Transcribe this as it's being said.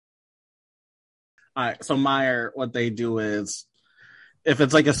All right, so Meyer, what they do is if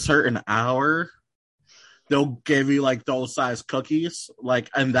it's like a certain hour, they'll give you like those size cookies, like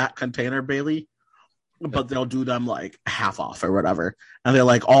in that container, Bailey, but they'll do them like half off or whatever. And they're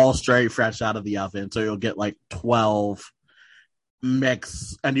like all straight fresh out of the oven. So you'll get like 12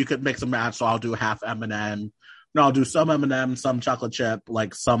 mix and you could mix and match. So I'll do half M&M. No, I'll do some M&M, some chocolate chip,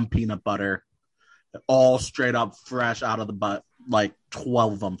 like some peanut butter, all straight up fresh out of the butt, like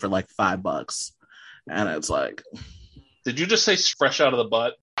 12 of them for like $5. And it's like, did you just say fresh out of the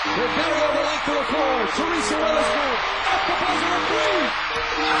butt? They're getting over length to the floor. Teresa Weatherspoon at the buzzer of three.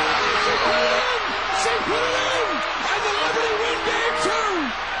 She put it in! And the Liberty win game two!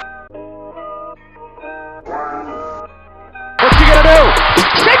 What's she gonna do?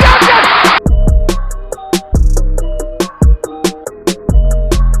 She got it!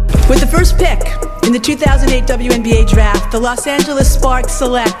 With the first pick in the 2008 WNBA draft, the Los Angeles Sparks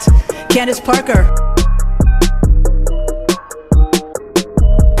select Candace Parker.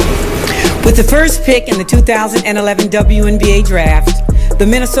 With the first pick in the 2011 WNBA draft, the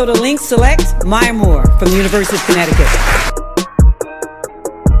Minnesota Lynx select Maya Moore from the University of Connecticut.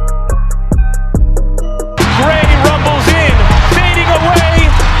 Gray rumbles in, fading away.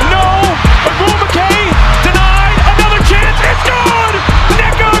 No, Agumake denied. Another chance. It's good.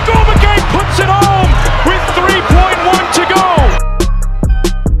 Nneka Agumake puts it home with 3.1 to go.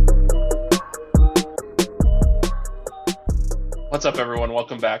 What's up, everyone?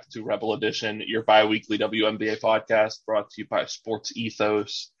 Welcome back to Rebel Edition, your bi-weekly WNBA podcast brought to you by Sports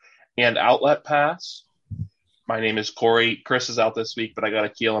Ethos and Outlet Pass. My name is Corey. Chris is out this week, but I got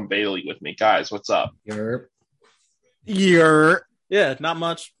Akil and Bailey with me. Guys, what's up? Yeah, not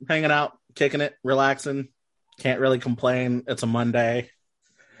much. Hanging out, kicking it, relaxing. Can't really complain. It's a Monday.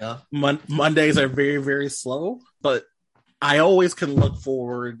 Yeah. Mondays are very, very slow, but I always can look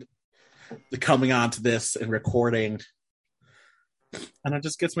forward to coming on to this and recording. And it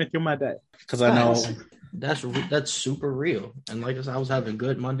just gets me through my day because I know that's super real. And like I said, I was having a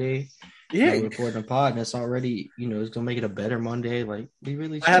good Monday. Yeah, recording a pod, and it's already it's gonna make it a better Monday. Like we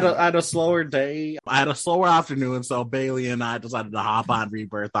really. I had a slower day. I had a slower afternoon, so Bailey and I decided to hop on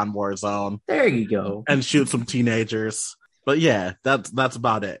Rebirth on Warzone. There you go. And shoot some teenagers. But yeah, that's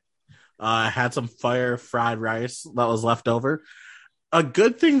about it. I had some fire fried rice that was left over. A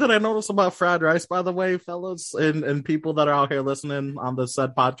good thing that I noticed about fried rice, by the way, fellas, and people that are out here listening on the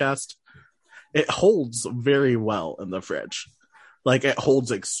said podcast, it holds very well in the fridge. Like, it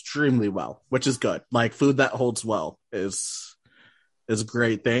holds extremely well, which is good. Like, food that holds well is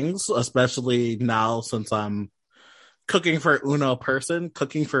great things, especially now since I'm cooking for Uno person.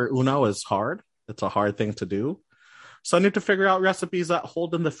 Cooking for Uno is hard. It's a hard thing to do. So I need to figure out recipes that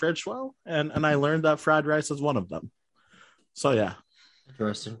hold in the fridge well, and I learned that fried rice is one of them. So, yeah.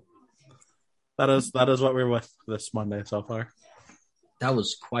 Interesting. That is what we're with this Monday so far. That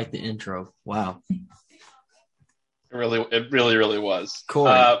was quite the intro. Wow. It really was. Cool.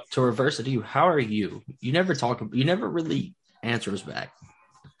 To reverse it to you, how are you? You never really answer us back.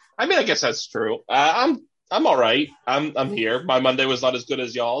 I mean, I guess that's true. I'm all right. I'm here. My Monday was not as good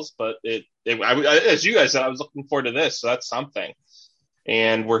as y'all's, but as you guys said, I was looking forward to this, so that's something.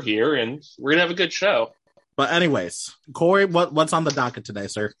 And we're here, and we're gonna have a good show. But anyways, Corey, what's on the docket today,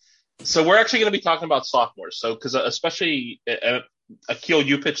 sir? So we're actually going to be talking about sophomores. So because especially Akil,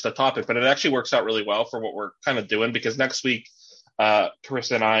 you pitched the topic, but it actually works out really well for what we're kind of doing because next week,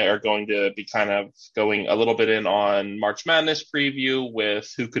 Carissa and I are going to be kind of going a little bit in on March Madness preview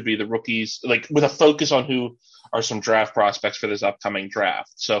with who could be the rookies, like with a focus on who are some draft prospects for this upcoming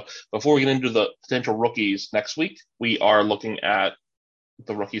draft. So before we get into the potential rookies next week, we are looking at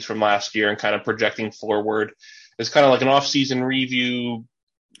the rookies from last year and kind of projecting forward. It's kind of like an off-season review,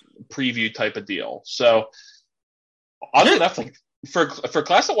 preview type of deal. So other than that, like for a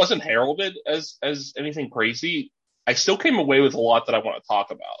class that wasn't heralded as anything crazy, I still came away with a lot that I want to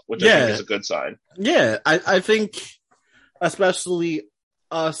talk about, which I think is a good sign. Yeah, I think especially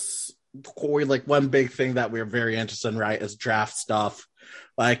us, Corey, like one big thing that we're very interested in, right, is draft stuff.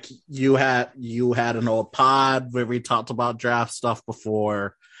 Like you had an old pod where we talked about draft stuff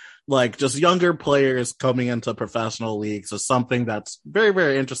before. Like just younger players coming into professional leagues is something that's very,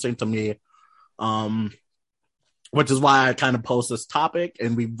 very interesting to me. Which is why I kind of posed this topic,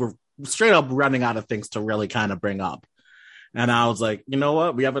 and we were straight up running out of things to really kind of bring up. And I was like, you know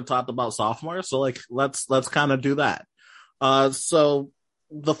what? We haven't talked about sophomores, so like let's kind of do that. So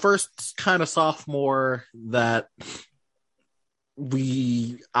the first kind of sophomore that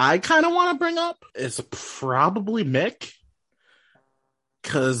I kind of want to bring up is probably Mick,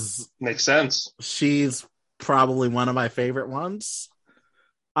 because makes sense. She's probably one of my favorite ones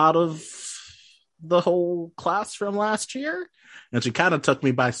out of the whole class from last year, and she kind of took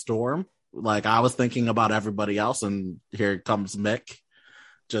me by storm. Like, I was thinking about everybody else, and here comes Mick,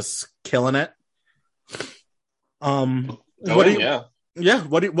 just killing it. What do you? Yeah. Yeah,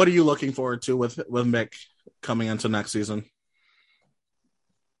 what are you looking forward to with Mick coming into next season?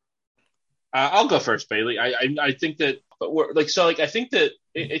 I'll go first, Bailey. I think that, but I think that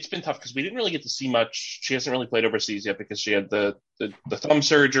it's been tough because we didn't really get to see much. She hasn't really played overseas yet because she had the thumb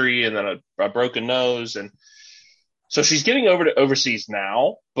surgery and then a broken nose, and so she's getting over to overseas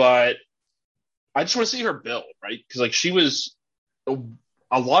now. But I just want to see her build, right? Because like she was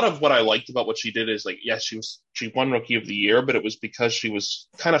a lot of what I liked about what she did is like, yes, she won Rookie of the Year, but it was because she was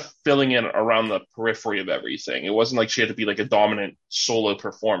kind of filling in around the periphery of everything. It wasn't like she had to be like a dominant solo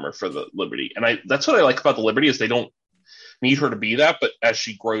performer for the Liberty. And that's what I like about the Liberty is they don't need her to be that, but as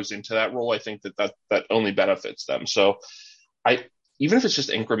she grows into that role, I think that only benefits them. So even if it's just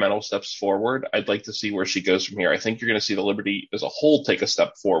incremental steps forward, I'd like to see where she goes from here. I think you're going to see the Liberty as a whole take a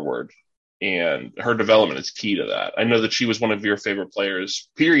step forward. And her development is key to that. I know that she was one of your favorite players,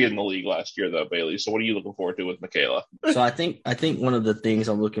 period, in the league last year, though, Bailey. So what are you looking forward to with Michaela? So I think one of the things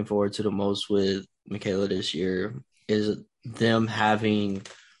I'm looking forward to the most with Michaela this year is them having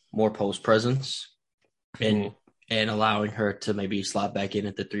more post presence and allowing her to maybe slot back in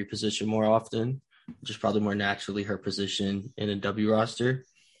at the 3 position more often, which is probably more naturally her position in a W roster.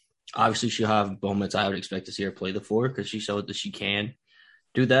 Obviously, she'll have moments I would expect to see her play the 4 because she showed that she can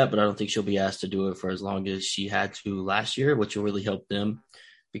do that, but I don't think she'll be asked to do it for as long as she had to last year, which will really help them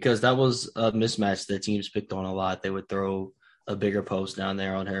because that was a mismatch that teams picked on a lot. They would throw a bigger post down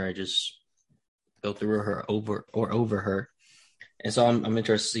there on her and just go through her over her. And so I'm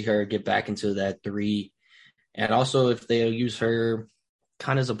interested to see her get back into that 3. And also if they'll use her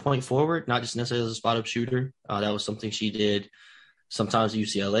kind of as a point forward, not just necessarily as a spot up shooter. That was something she did sometimes at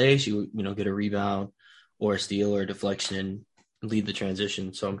UCLA. She would, get a rebound or a steal or a deflection lead the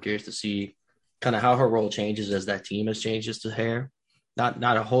transition. So I'm curious to see kind of how her role changes as that team has changes to her. Not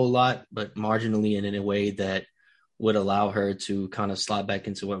a whole lot, but marginally and in a way that would allow her to kind of slot back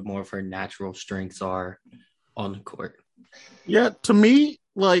into what more of her natural strengths are on the court. Yeah, to me,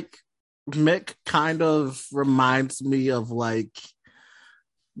 like Mick kind of reminds me of like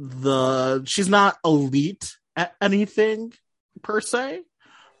she's not elite at anything per se,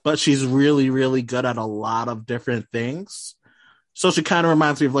 but she's really, really good at a lot of different things. So she kind of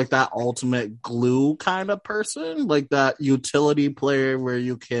reminds me of like that ultimate glue kind of person, like that utility player where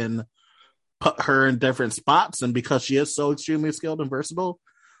you can put her in different spots. And because she is so extremely skilled and versatile,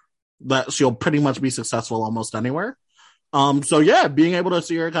 that she'll pretty much be successful almost anywhere. So yeah, being able to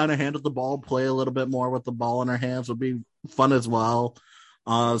see her kind of handle the ball, play a little bit more with the ball in her hands would be fun as well.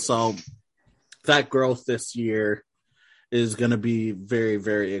 So that growth this year is going to be very,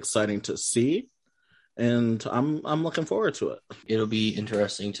 very exciting to see. And I'm looking forward to it. It'll be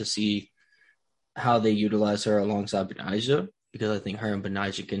interesting to see how they utilize her alongside Benijah, because I think her and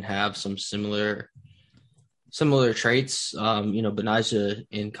Benijah can have some similar traits. Benijah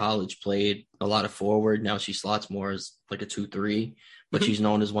in college played a lot of forward. Now she slots more as like a 2-3, but she's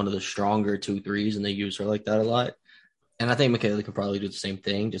known as one of the stronger 2-3s, and they use her like that a lot. And I think Michaela can probably do the same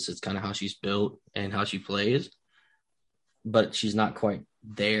thing, just it's kind of how she's built and how she plays. But she's not quite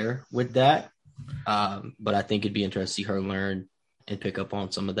there with that. But I think it'd be interesting to see her learn and pick up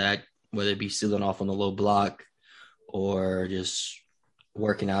on some of that, whether it be sealing off on the low block or just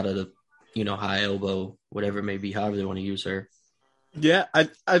working out of the, high elbow, whatever it may be, however they want to use her. Yeah,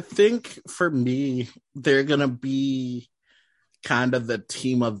 I think for me, they're going to be kind of the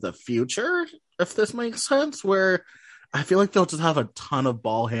team of the future, if this makes sense, where I feel like they'll just have a ton of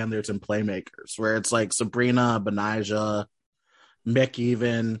ball handlers and playmakers, where it's like Sabrina, Benijah, Mick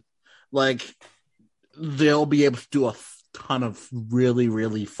even, like they'll be able to do a ton of really,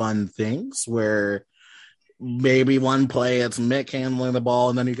 really fun things where maybe one play it's Mick handling the ball,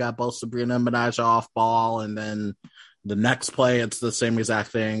 and then you got both Sabrina and Benijah off ball, and then the next play it's the same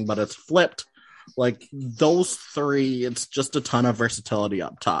exact thing, but it's flipped. Like those 3, it's just a ton of versatility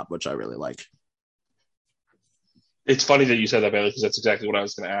up top, which I really like. It's funny that you said that, Bailey, because that's exactly what I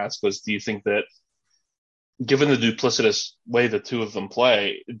was going to ask was, do you think that given the duplicitous way the 2 of them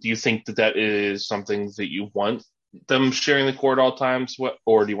play, do you think that is something that you want them sharing the court all times,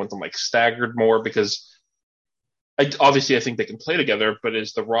 or do you want them like staggered more? Because obviously I think they can play together, but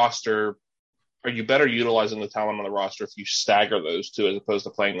is the roster, are you better utilizing the talent on the roster if you stagger those 2 as opposed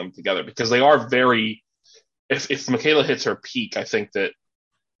to playing them together? Because they are very, if Michaela hits her peak, I think that,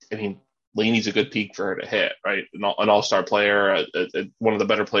 Lainey's a good peak for her to hit, right? An all-star player, one of the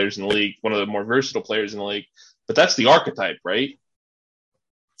better players in the league, one of the more versatile players in the league. But that's the archetype, right?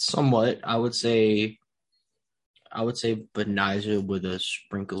 Somewhat, I would say Benija with a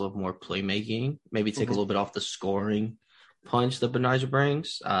sprinkle of more playmaking, maybe take a little bit off the scoring punch that Benija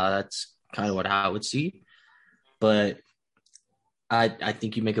brings. That's kind of what I would see. But I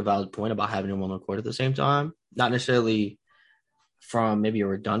think you make a valid point about having them on the court at the same time. Not necessarily from maybe a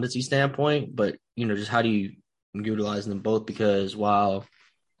redundancy standpoint, but just how do you utilize them both? Because while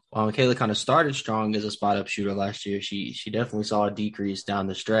Michaela kind of started strong as a spot up shooter last year, she definitely saw a decrease down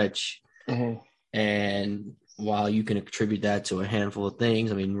the stretch. Mm-hmm. And while you can attribute that to a handful of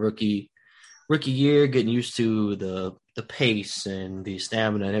things, I mean, rookie year, getting used to the pace and the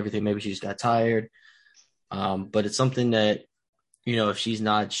stamina and everything, maybe she just got tired. But it's something that, if she's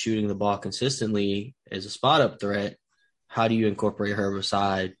not shooting the ball consistently as a spot up threat, how do you incorporate her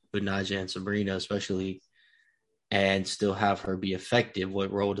beside Benija and Sabrina, especially, and still have her be effective?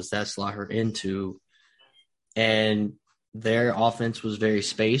 What role does that slot her into? And their offense was very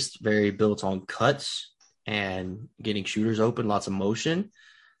spaced, very built on cuts and getting shooters open, lots of motion.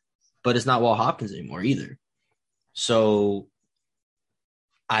 But it's not Walt Hopkins anymore either. So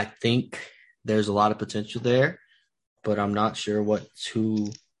I think there's a lot of potential there, but I'm not sure what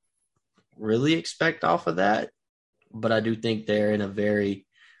to really expect off of that. But I do think they're in a very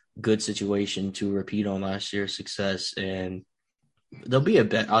good situation to repeat on last year's success, and they'll be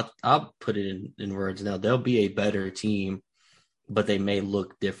I'll put it in words now. They'll be a better team, but they may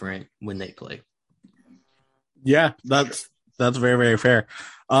look different when they play. Yeah, that's very, very fair.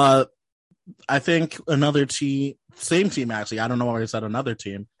 I think another team, same team actually. I don't know why I said another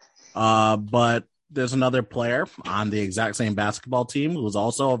team, but there's another player on the exact same basketball team who's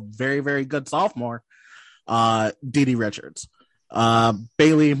also a very, very good sophomore, Dede Richards.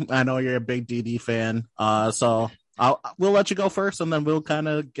 Bailey, I know you're a big Dede fan, so we'll let you go first, and then we'll kind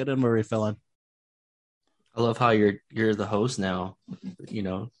of get in where we fill in. I love how you're the host now.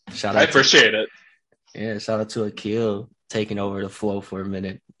 Shout out. I appreciate it. Yeah, shout out to Akil taking over the flow for a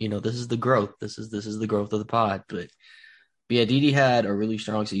minute. This is the growth. This is the growth of the pod. But yeah, Dede had a really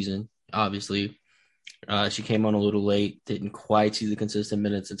strong season. Obviously, she came on a little late, didn't quite see the consistent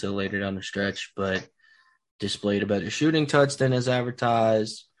minutes until later down the stretch, but displayed a better shooting touch than as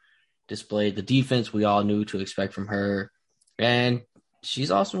advertised. Displayed the defense we all knew to expect from her, and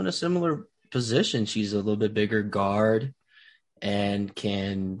she's also in a similar position. She's a little bit bigger guard and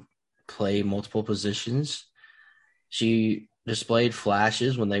can play multiple positions. She displayed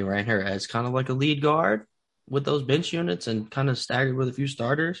flashes when they ran her as kind of like a lead guard with those bench units and kind of staggered with a few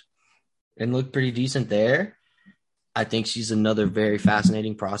starters and looked pretty decent there. I think she's another very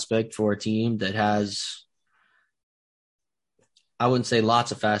fascinating prospect for a team that has, I wouldn't say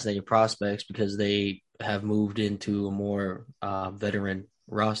lots of fascinating prospects because they have moved into a more veteran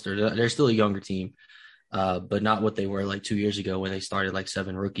roster. They're still a younger team, but not what they were like 2 years ago when they started like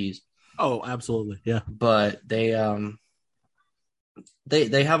 7 rookies. Oh, absolutely. Yeah. But they have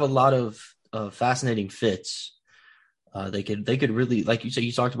a lot of fascinating fits. They could really, like you said,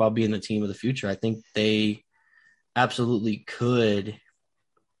 you talked about being the team of the future. I think they absolutely could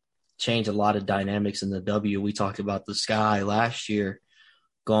change a lot of dynamics in the W. We talked about the Sky last year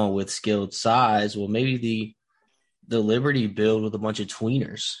going with skilled size. Well, maybe the Liberty build with a bunch of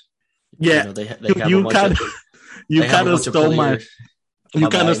tweeners. Yeah. You kind of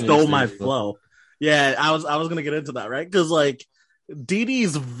stole my flow. Yeah, I was going to get into that, right? Because like Dede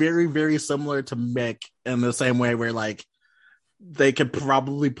is very, very similar to Mick in the same way where like they could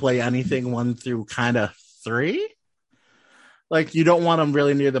probably play anything 1 through kind of 3. Like you don't want them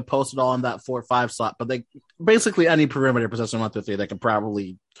really near the post at all in that 4-5 slot, but they basically any perimeter position 1 through 3, they can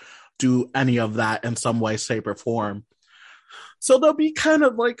probably do any of that in some way, shape, or form. So they'll be kind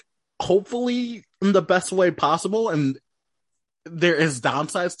of like hopefully in the best way possible, and there is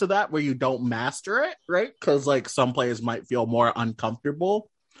downsides to that where you don't master it, right? Because like some players might feel more uncomfortable,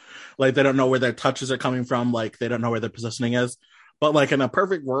 like they don't know where their touches are coming from, like they don't know where their positioning is. But like in a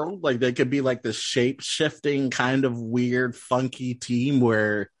perfect world, like they could be like this shape shifting kind of weird, funky team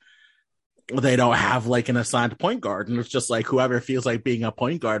where they don't have like an assigned point guard, and it's just like whoever feels like being a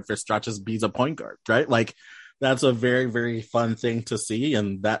point guard for stretches be's a point guard, right? Like that's a very, very fun thing to see,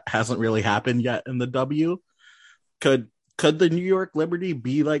 and that hasn't really happened yet in the W. Could the New York Liberty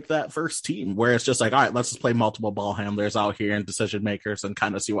be like that first team where it's just like, all right, let's just play multiple ball handlers out here and decision makers and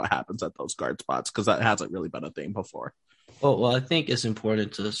kind of see what happens at those guard spots? Because that hasn't really been a thing before. Well, I think it's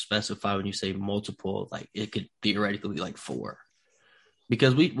important to specify when you say multiple, like it could theoretically be like 4.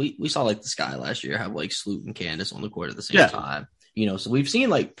 Because we saw like the Sky last year have like Sloot and Candace on the court at the same time. So we've seen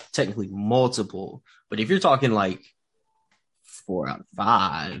like technically multiple, but if you're talking like 4 out of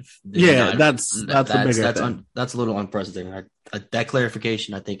 5. Yeah, that's the bigger thing. That's a little unprecedented. That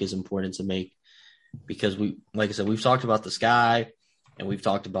clarification I think is important to make because like I said, we've talked about the sky and we've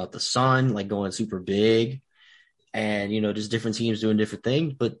talked about the sun, like going super big and, just different teams doing different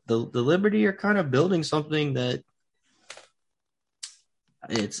things. But the Liberty are kind of building something that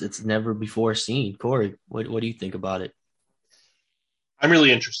it's never before seen. Corey, what do you think about it? I'm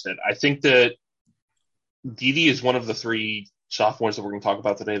really interested. I think that Didi is one of the 3 sophomores that we're going to talk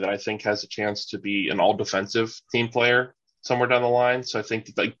about today that I think has a chance to be an all-defensive team player somewhere down the line. So I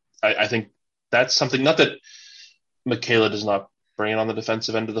think I think that's something. Not that Michaela does not bring it on the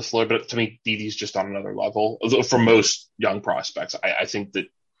defensive end of the floor, but to me, Didi's just on another level. For most young prospects, I think that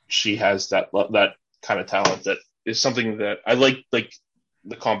she has that kind of talent that is something that I like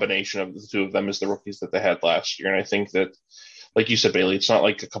the combination of the 2 of them as the rookies that they had last year. And I think that, like you said, Bailey, it's not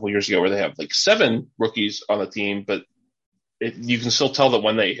like a couple years ago where they have like 7 rookies on the team, but you can still tell that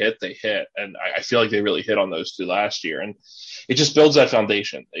when they hit. And I feel like they really hit on those 2 last year. And it just builds that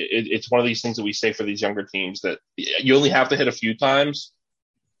foundation. It's one of these things that we say for these younger teams that you only have to hit a few times,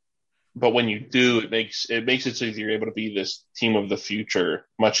 but when you do, it makes it so that you're able to be this team of the future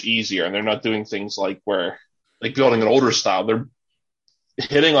much easier. And they're not doing things like building an older style. They're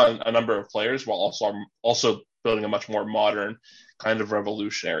hitting on a number of players while also building a much more modern kind of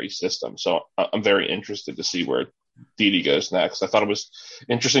revolutionary system. So I'm very interested to see where Didi goes next. I thought it was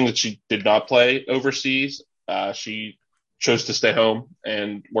interesting that she did not play overseas. She chose to stay home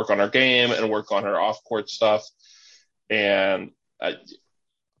and work on her game and work on her off-court stuff, and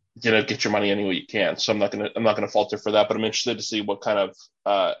get your money any way you can. So I'm not gonna falter for that. But I'm interested to see what kind of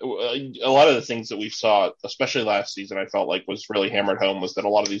a lot of the things that we saw, especially last season, I felt like was really hammered home was that a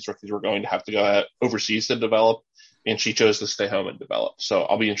lot of these rookies were going to have to go overseas to develop, and she chose to stay home and develop. So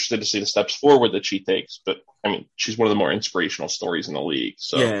I'll be interested to see the steps forward that she takes. But I mean, she's one of the more inspirational stories in the league.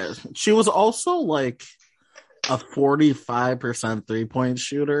 So yeah, she was also like a 45% 3-point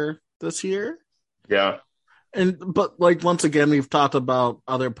shooter this year. Yeah. But once again, we've talked about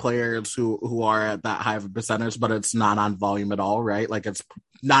other players who are at that high of a percentage, but it's not on volume at all, right? Like it's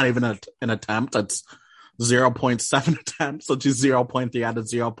not even an attempt. It's 0.7 attempts, so she's 0.3 out of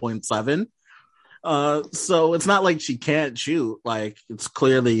 0.7. So it's not like she can't shoot. Like it's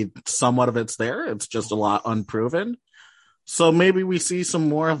clearly somewhat of it's there. It's just a lot unproven. So maybe we see some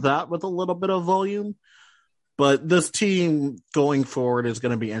more of that with a little bit of volume. But this team going forward is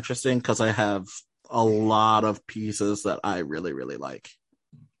going to be interesting because I have a lot of pieces that I really, really like.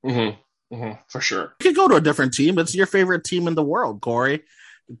 Mm-hmm. Mm-hmm. For sure. You could go to a different team. It's your favorite team in the world, Corey.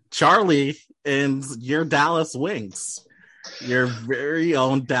 Charlie and your Dallas Wings. Your very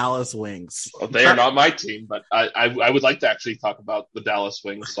own Dallas Wings. Well, they are not my team, but I would like to actually talk about the Dallas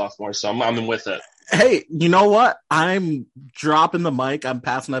Wings sophomore, so I'm in with it. Hey, you know what? I'm dropping the mic. I'm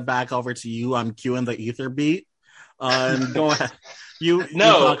passing it back over to you. I'm cueing the ether beat. And go ahead. You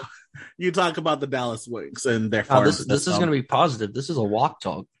talk about the Dallas Wings and their farm this is going to be positive. This is a walk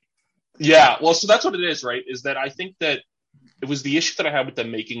talk. Yeah, well, so that's what it is, right? Is that I think that it was the issue that I had with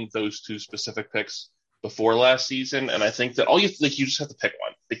them making those 2 specific picks before last season, and I think that you just have to pick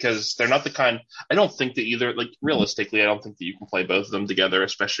one because they're not the kind. I don't think that either. Like realistically, I don't think that you can play both of them together,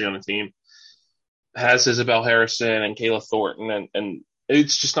 especially on a team that has Isabel Harrison and Kayla Thornton, and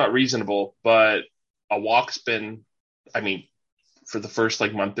it's just not reasonable. But a walk's been, I mean, for the first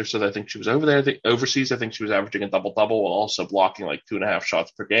month or so that I think she was over there, overseas, I think she was averaging a double-double while also blocking 2.5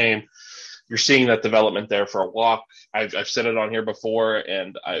 shots per game. You're seeing that development there for a walk. I've said it on here before,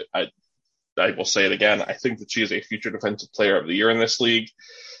 and I will say it again. I think that she is a future defensive player of the year in this league.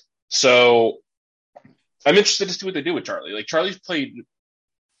 So I'm interested to see what they do with Charlie. Charlie's played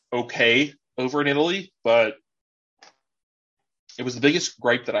okay over in Italy, but it was the biggest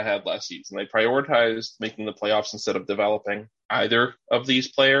gripe that I had last season. They prioritized making the playoffs instead of developing either of these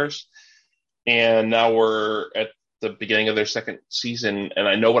players. And now we're at the beginning of their second season, and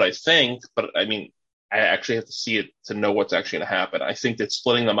I know what I think, but I mean, I actually have to see it to know what's actually going to happen. I think that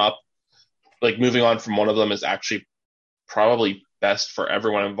splitting them up, moving on from one of them is actually probably best for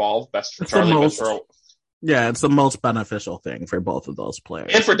everyone involved, best for Charlie, Yeah, it's the most beneficial thing for both of those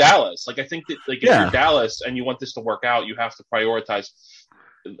players. And for Dallas. I think that if you're Dallas and you want this to work out, you have to prioritize,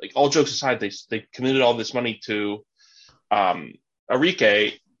 all jokes aside, they committed all this money to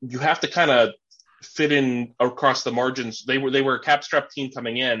Arike. You have to kind of fit in across the margins. They were a cap strap team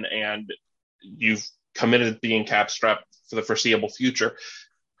coming in, and you've committed being cap strapped for the foreseeable future.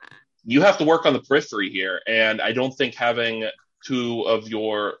 You have to work on the periphery here, and I don't think having 2 of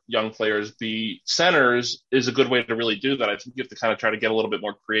your young players be centers is a good way to really do that. I think you have to kind of try to get a little bit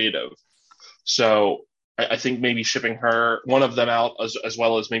more creative. So I think maybe shipping one of them out as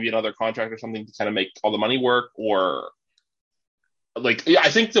well as maybe another contract or something to kind of make all the money work, or like, yeah, I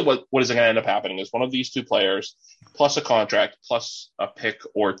think that what is going to end up happening is one of these two players plus a contract plus a pick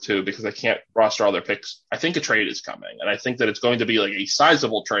or two, because they can't roster all their picks. I think a trade is coming, and I think that it's going to be like a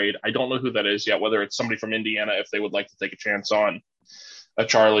sizable trade. I don't know who that is yet, whether it's somebody from Indiana if they would like to take a chance on a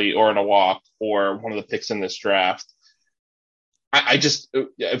Charlie or an Awak or one of the picks in this draft. I just,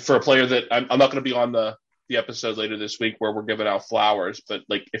 for a player that I'm not going to be on the episode later this week where we're giving out flowers, but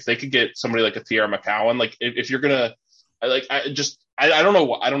like if they could get somebody like a Thierry McCowan, like if you're gonna, I don't know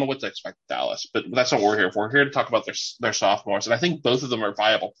what to expect Dallas, but that's what we're here for. We're here to talk about their sophomores, and I think both of them are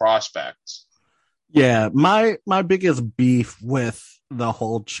viable prospects. Yeah, my biggest beef with the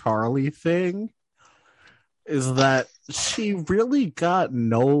whole Charlie thing is that she really got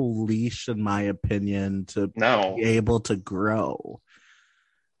no leash, in my opinion, to be able to grow.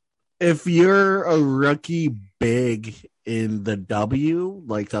 If you're a rookie big in the W,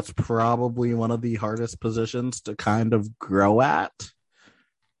 like that's probably one of the hardest positions to kind of grow at.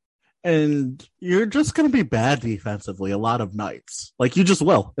 And you're just going to be bad defensively a lot of nights. Like you just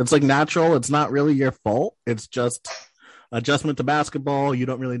will. It's like natural. It's not really your fault. It's just adjustment to basketball. You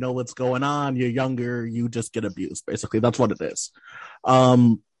don't really know what's going on. You're younger. You just get abused. Basically, that's what it is.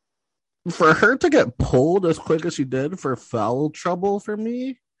 For her to get pulled as quick as she did for foul trouble for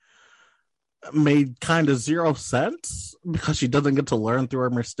me made kind of zero sense because she doesn't get to learn through her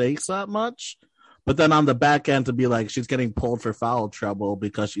mistakes that much. But then on the back end to be like, she's getting pulled for foul trouble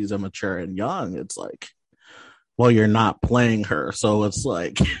because she's immature and young. It's like, well, you're not playing her. So it's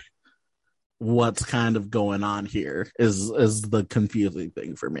like, what's kind of going on here is the confusing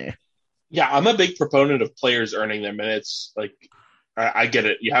thing for me. Yeah, I'm a big proponent of players earning their minutes. Like, I get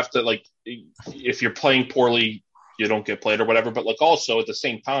it. You have to, like, if you're playing poorly, you don't get played or whatever. But, like, also at the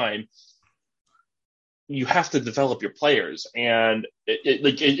same time, you have to develop your players. And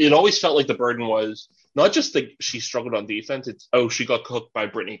it always felt like the burden was not just that she struggled on defense. It's, she got cooked by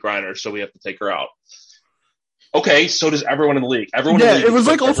Brittany Griner, so we have to take her out. Okay, so does everyone in the league. It was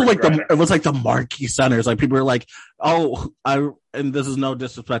like also like it was like the marquee centers. Like people were like, and this is no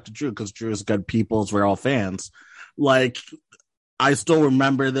disrespect to Drew because Drew is good peoples. We're all fans. Like I still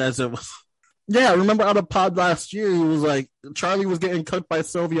remember this. It was, I remember on a pod last year, he was like, Charlie was getting cooked by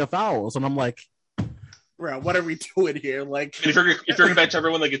Sylvia Fowles, and I'm like, bro, what are we doing here? Like, if you're gonna bench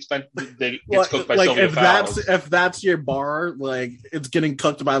everyone that gets cooked by Sylvia Fowles, if that's your bar, like it's getting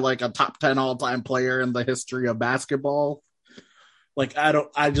cooked by like a top 10 all-time player in the history of basketball. Like,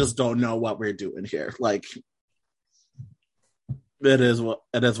 I just don't know what we're doing here. Like, it is what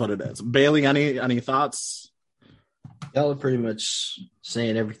it is. Bailey, any thoughts? Y'all are pretty much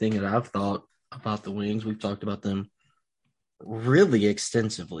saying everything that I've thought about the Wings. We've talked about them really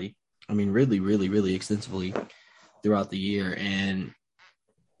extensively. I mean, really, really, really extensively throughout the year. And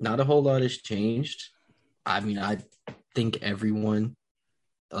not a whole lot has changed. I mean, I think everyone,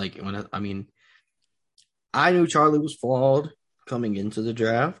 I knew Charlie was flawed coming into the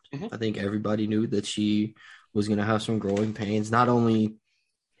draft. Mm-hmm. I think everybody knew that she was going to have some growing pains, not only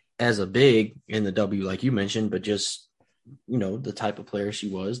as a big in the W, like you mentioned, but just, the type of player she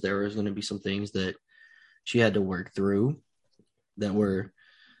was. There was going to be some things that she had to work through that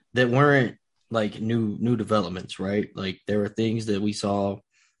weren't like new developments, right? Like there were things that we saw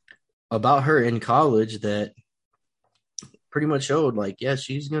about her in college that pretty much showed like, yeah,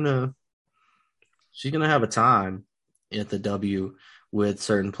 she's gonna have a time at the W with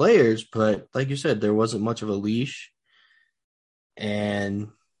certain players, but like you said, there wasn't much of a leash. And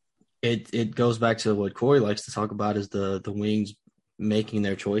it goes back to what Corey likes to talk about is the Wings making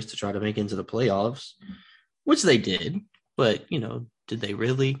their choice to try to make it into the playoffs, which they did, but did they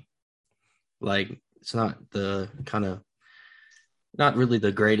really? Like, it's not not really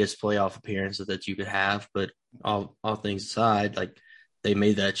the greatest playoff appearance that you could have, but all things aside, like they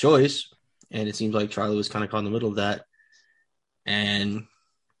made that choice, and it seems like Charlie was kind of caught in the middle of that. And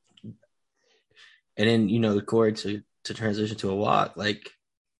then, Corey, to transition to a walk, like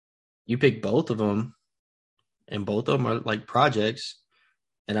you pick both of them, and both of them are like projects.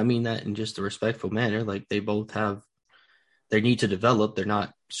 And I mean that in just a respectful manner. Like they both have their need to develop. They're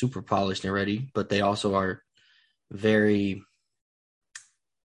not super polished and ready, but they also are very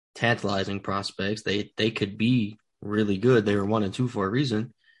tantalizing prospects. They could be really good. They were 1 and 2 for a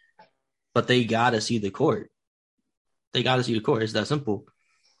reason, but they got to see the court. It's that simple.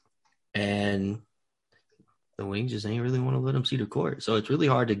 And the Wings just ain't really want to let them see the court. So it's really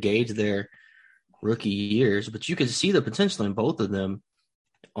hard to gauge their rookie years, but you could see the potential in both of them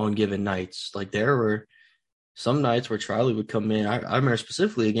on given nights. Like there were some nights where Charlie would come in. I remember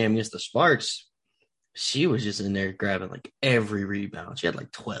specifically a game against the Sparks she was just in there grabbing like every rebound. She had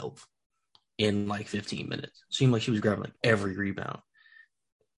like 12 in like 15 minutes. Seemed like she was grabbing like every rebound.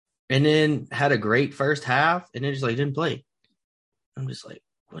 And then had a great first half and then just like didn't play. I'm just like,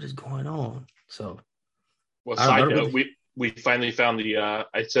 what is going on? So Well, I don't know. side note, Really, we finally found the.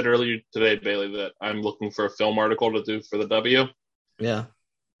 I said earlier today, Bailey, that I'm looking for a film article to do for the W. yeah.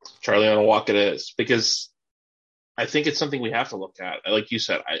 Charlie on a walk it is because I think it's something we have to look at. Like you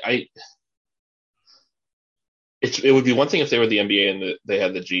said, it would be one thing if they were the NBA and they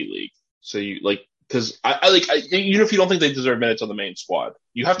had the G League. So you like because even if you don't think they deserve minutes on the main squad,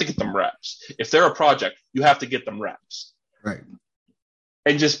 you have to get them reps. If they're a project, you have to get them reps. Right.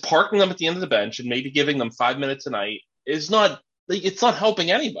 And just parking them at the end of the bench and maybe giving them 5 minutes a night is not like it's not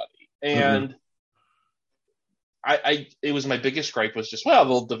helping anybody. And it was my biggest gripe was just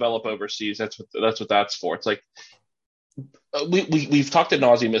they'll develop overseas. That's what that's for. It's like we've talked ad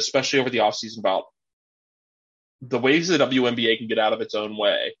nauseum, especially over the offseason, about the ways the WNBA can get out of its own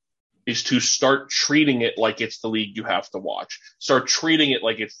way is to start treating it like it's the league you have to watch. Start treating it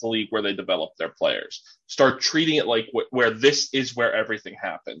like it's the league where they develop their players. Start treating it like where this is where everything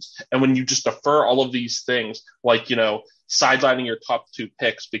happens. And when you just defer all of these things, like, sidelining your top 2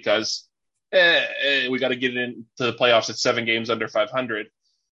 picks because we got to get into the playoffs at 7 games under 500.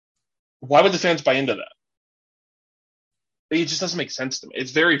 Why would the fans buy into that? It just doesn't make sense to me.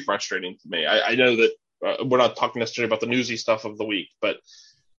 It's very frustrating to me. I know that we're not talking necessarily about the newsy stuff of the week, but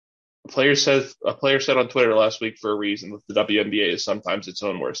a player said on Twitter last week for a reason that the WNBA is sometimes its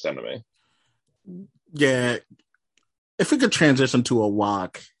own worst enemy. Yeah. If we could transition to a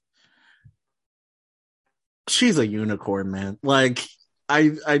walk, she's a unicorn, man. Like,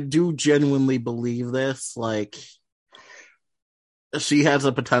 I do genuinely believe this. Like, she has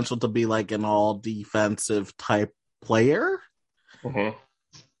the potential to be like an all defensive type player. Mm-hmm.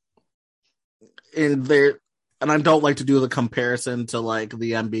 And I don't like to do the comparison to like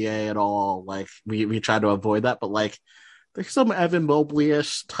the NBA at all. Like we try to avoid that, but like there's some Evan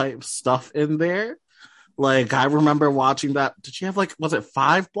Mobley-ish type stuff in there. Like I remember watching that. Did she have like, was it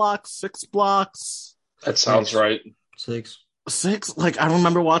 5 blocks, 6 blocks? That sounds right. 6. Like I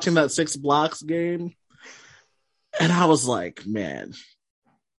remember watching that 6 blocks game, and I was like, man,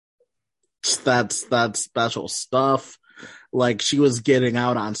 that's special stuff. Like she was getting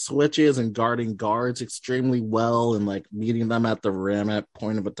out on switches and guarding guards extremely well and like meeting them at the rim at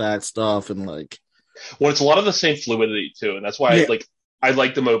point of attack stuff. And like, it's a lot of the same fluidity too. And that's why I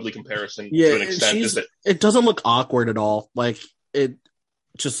like the Mobley comparison to an extent. It doesn't look awkward at all. Like it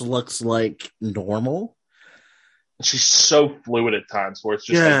just looks like normal. She's so fluid at times where it's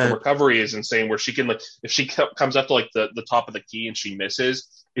just like the recovery is insane where she can like, if she comes up to like the top of the key and she misses,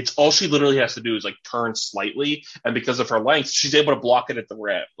 it's all she literally has to do is like turn slightly. And because of her length, she's able to block it at the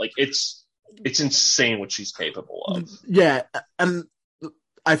rim. Like it's insane what she's capable of. Yeah. And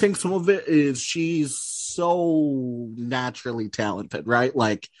I think some of it is she's so naturally talented, right?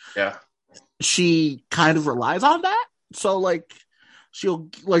 Like, she kind of relies on that. So like, she'll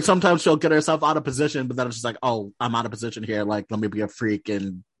like sometimes she'll get herself out of position, but then it's just like, oh, I'm out of position here. Like, let me be a freak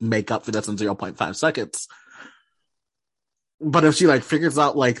and make up for this in 0.5 seconds. But if she like figures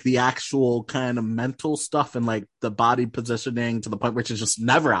out like the actual kind of mental stuff and like the body positioning to the point where she's just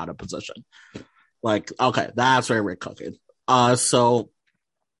never out of position, like, okay, that's where we're cooking. So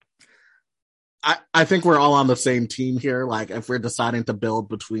I think we're all on the same team here. Like, if we're deciding to build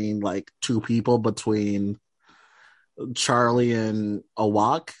between like 2 people, between Charlie and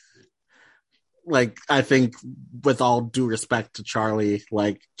Awak, like I think with all due respect to Charlie,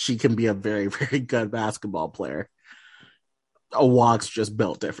 like she can be a very, very good basketball player. Awak's just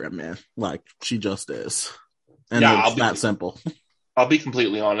built different, man. Like she just is. And it's that simple. I'll be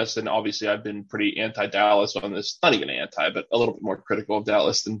completely honest, and obviously I've been pretty anti-Dallas on this, not even anti, but a little bit more critical of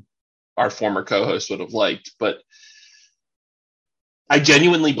Dallas than our former co-host would have liked. But I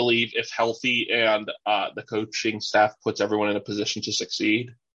genuinely believe if healthy and the coaching staff puts everyone in a position to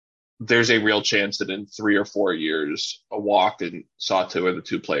succeed, there's a real chance that in 3 or 4 years, Awak and Sato are the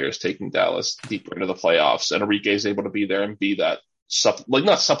 2 players taking Dallas deeper into the playoffs, and Enrique is able to be there and be that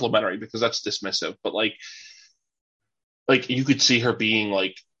not supplementary because that's dismissive, but like you could see her being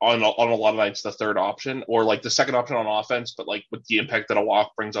like on a lot of nights the 3rd option or like the 2nd option on offense, but like with the impact that Awak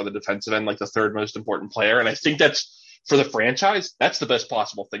brings on the defensive end, like the 3rd most important player. And I think that's for the franchise, that's the best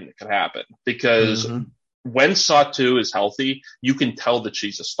possible thing that could happen because when Sato is healthy, you can tell that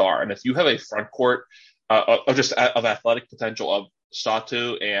she's a star. And if you have a front court of athletic potential of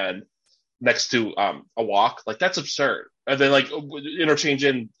Sato and next to Awak, like that's absurd. And then like interchange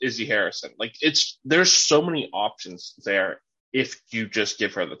in Izzy Harrison. Like there's so many options there. if you just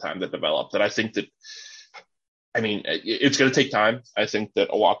give her the time to develop. That I think that, I mean, it's going to take time. I think that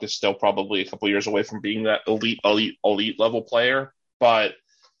Awaka is still probably a couple years away from being that elite level player, but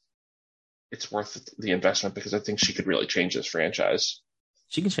it's worth the investment because I think she could really change this franchise.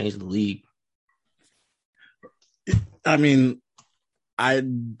 She can change the league. I mean,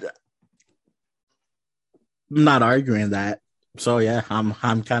 I'm not arguing that. So yeah,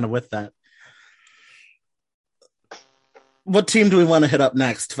 I'm kind of with that. What team do we want to hit up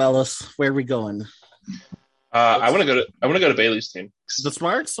next, fellas? Where are we going? I want to go to Bailey's team. The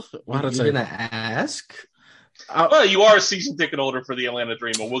Sparks? You're gonna ask? Well, you are a season ticket holder for the Atlanta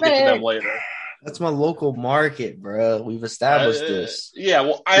Dream, and we'll get to them later. That's my local market, bro. We've established this. Yeah,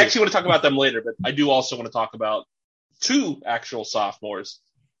 well, I actually want to talk about them later, but I do also want to talk about two actual sophomores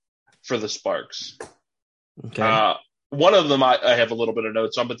for the Sparks. Okay. One of them I have a little bit of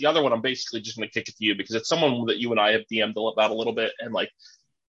notes on, but the other one I'm basically just going to kick it to you because it's someone that you and I have DM'd about a little bit, and like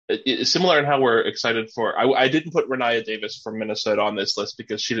it's similar in how we're excited for. I didn't put Renaya Davis from Minnesota on this list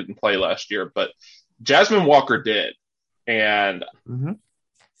because she didn't play last year, but Jasmine Walker did, and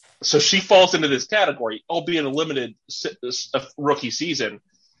so she falls into this category, albeit a limited rookie season.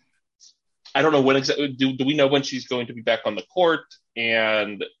 I don't know when exactly. Do we know when she's going to be back on the court?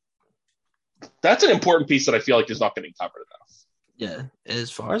 And that's an important piece that I feel like is not getting covered enough. Yeah, as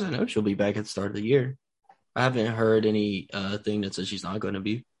far as I know, she'll be back at the start of the year. I haven't heard any thing that says she's not going to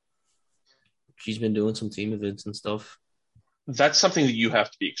be. She's been doing some team events and stuff. That's something that you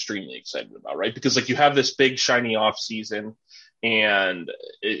have to be extremely excited about, right? Because like you have this big shiny off season, and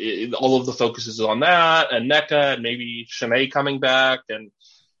all of the focus is on that, and NECA, and maybe Shanae coming back, and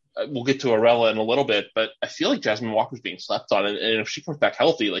we'll get to Arella in a little bit. But I feel like Jasmine Walker's being slept on, and if she comes back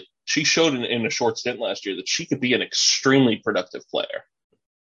healthy, like she showed in a short stint last year that she could be an extremely productive player.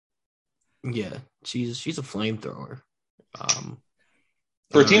 Yeah, she's a flamethrower.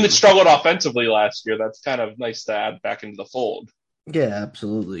 For a team that struggled offensively last year, that's kind of nice to add back into the fold. Yeah,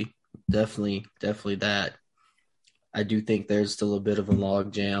 absolutely. Definitely that. I do think there's still a bit of a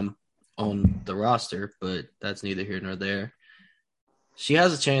log jam on the roster, but that's neither here nor there. She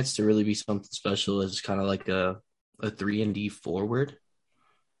has a chance to really be something special as kind of like a 3-and-D forward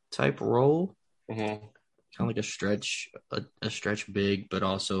type role. Kind of like a stretch big, but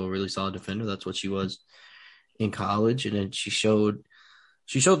also a really solid defender. That's what she was in college. And then she showed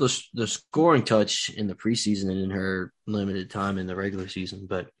the scoring touch in the preseason and in her limited time in the regular season.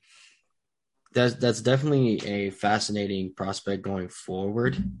 But that's definitely a fascinating prospect going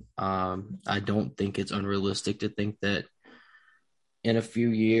forward. I don't think it's unrealistic to think that in a few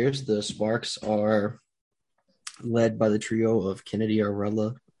years, the Sparks are led by the trio of Kennedy,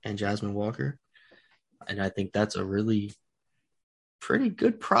 Arella, and Jasmine Walker. And I think that's a really pretty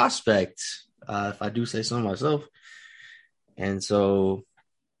good prospect, if I do say so myself. And so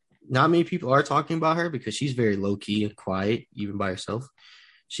not many people are talking about her because she's very low-key and quiet, even by herself.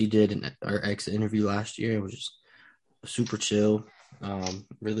 She did her exit interview last year. It was just super chill,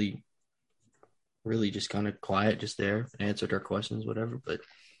 really just kind of quiet, just there, answered her questions, whatever. But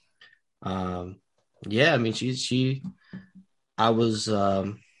yeah, I mean, I was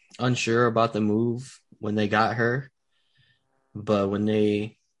unsure about the move when they got her, but when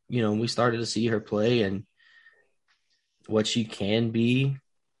they, we started to see her play and what she can be,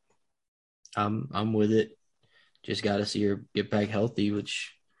 I'm with it. Just got to see her get back healthy,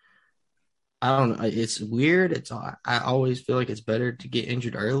 which I don't know. It's weird. I always feel like it's better to get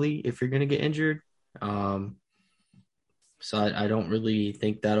injured early if you're going to get injured. So I don't really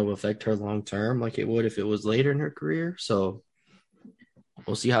think that'll affect her long term like it would if it was later in her career. So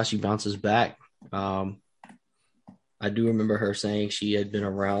we'll see how she bounces back. I do remember her saying she had been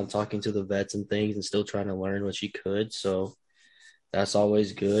around talking to the vets and things and still trying to learn what she could. So that's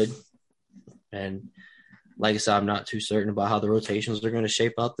always good. And like I said, I'm not too certain about how the rotations are going to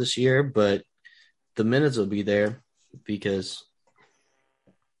shape out this year, but the minutes will be there because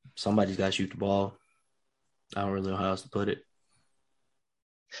somebody's got to shoot the ball. I don't really know how else to put it.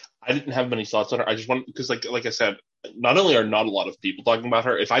 I didn't have many thoughts on her. I just want, because like I said, not only are not a lot of people talking about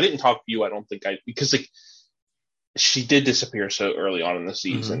her, if I didn't talk to you, I don't think because she did disappear so early on in the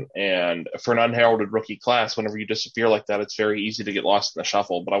season. And for an unheralded rookie class, whenever you disappear like that, it's very easy to get lost in the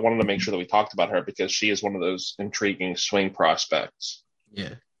shuffle. But I wanted to make sure that we talked about her because she is one of those intriguing swing prospects.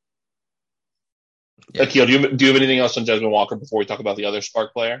 Yeah. Akil, do you have anything else on Jasmine Walker before we talk about the other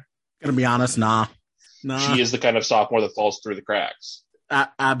Spark player? Gonna be honest, nah. She is the kind of sophomore that falls through the cracks.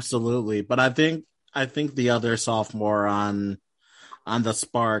 Absolutely, but I think the other sophomore on the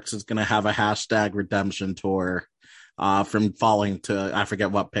Sparks is gonna have a hashtag redemption tour from falling to, I forget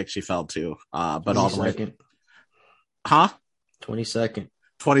what pick she fell to, but all the way. Second. Huh? 22nd.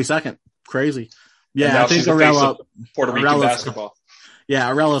 22nd. Crazy. And Yeah, now I think she's the face Arella, of Puerto Rican Arella's, basketball.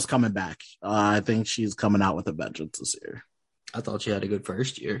 Arella's coming back. I think she's coming out with a vengeance this year. I thought she had a good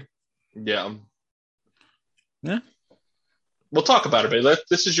first year. Yeah. Yeah. We'll talk about it, but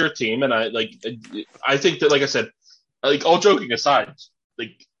this is your team, and I think that, like I said, like, all joking aside,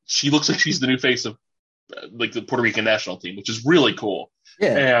 like, she looks like she's the new face of like the Puerto Rican national team, which is really cool.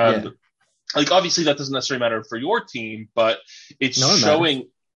 And like, obviously that doesn't necessarily matter for your team, but it's showing.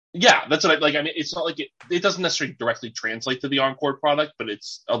 Matters. Yeah, that's what I like. I mean, it's not like it doesn't necessarily directly translate to the on-court product, but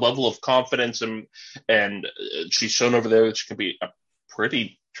it's a level of confidence, and she's shown over there that she can be a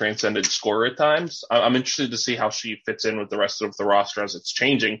pretty transcendent scorer at times. I'm interested to see how she fits in with the rest of the roster as it's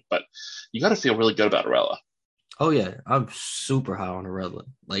changing, but you got to feel really good about Arella. Oh, yeah. I'm super high on Arella.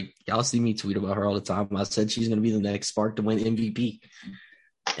 Like, y'all see me tweet about her all the time. I said she's going to be the next Spark to win MVP,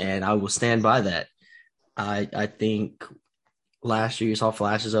 and I will stand by that. I think last year you saw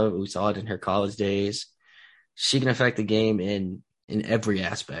flashes of it. We saw it in her college days. She can affect the game in every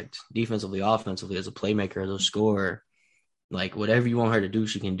aspect, defensively, offensively, as a playmaker, as a scorer. Like, whatever you want her to do,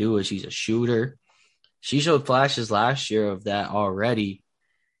 she can do it. She's a shooter. She showed flashes last year of that already.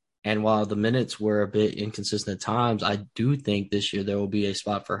 And while the minutes were a bit inconsistent at times, I do think this year there will be a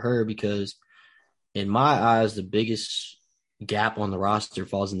spot for her because, in my eyes, the biggest gap on the roster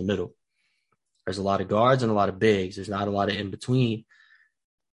falls in the middle. There's a lot of guards and a lot of bigs. There's not a lot of in between.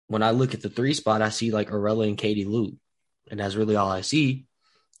 When I look at the 3 spot, I see like Arella and Katie Lou, and that's really all I see.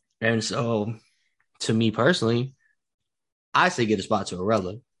 And so, to me personally, I say get a spot to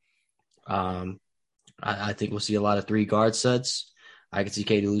Arella. I think we'll see a lot of 3 guard sets. I could see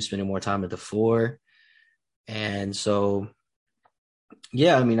Katie Lou spending more time at the 4. And so,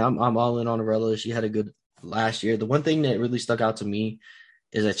 yeah, I mean, I'm all in on Arella. She had a good last year. The one thing that really stuck out to me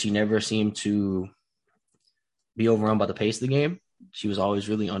is that she never seemed to be overrun by the pace of the game. She was always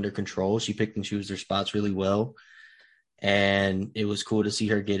really under control. She picked and chose her spots really well. And it was cool to see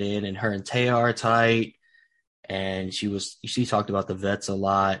her get in, and her and Taya are tight. And she talked about the vets a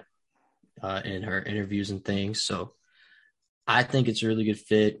lot in her interviews and things. So I think it's a really good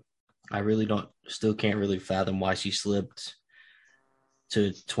fit. I really can't really fathom why she slipped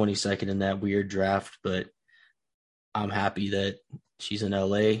to 22nd in that weird draft, but I'm happy that she's in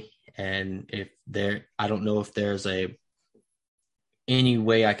LA. And I don't know if there's any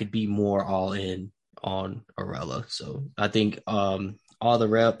way I could be more all in on Arella. So I think all the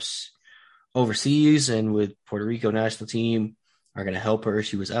reps overseas and with Puerto Rico national team are going to help her.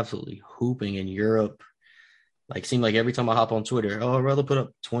 She was absolutely hooping in Europe. Like, seemed like every time I hop on Twitter, Arella put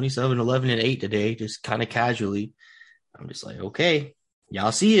up 27, 11, and 8 today, just kind of casually. I'm just like, okay,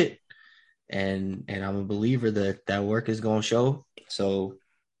 y'all see it. And I'm a believer that work is going to show. So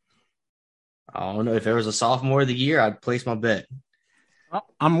I don't know. If there was a sophomore of the year, I'd place my bet.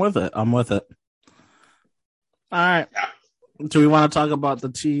 I'm with it. All right. Do we want to talk about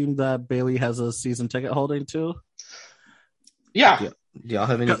the team that Bailey has a season ticket holding to? Yeah. Do y'all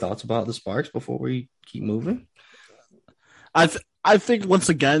have any thoughts about the Sparks before we keep moving? I think, once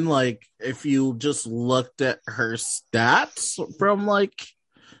again, like, if you just looked at her stats from like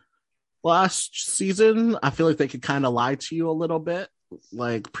last season, I feel like they could kind of lie to you a little bit,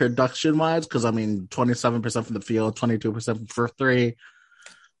 like production wise, because I mean 27% from the field, 22% for 3.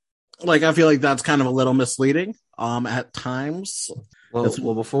 Like, I feel like that's kind of a little misleading at times.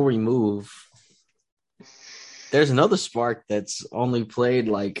 Well, before we move, there's another Spark that's only played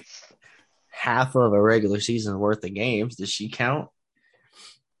like half of a regular season worth of games. Does she count?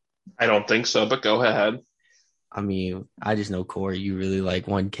 I don't think so, but go ahead. I mean, I just know, Corey, you really like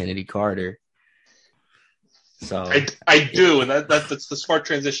one Kennedy Carter. So I do, and that's the smart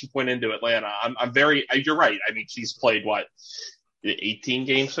transition point into Atlanta. I'm very. You're right. I mean, she's played 18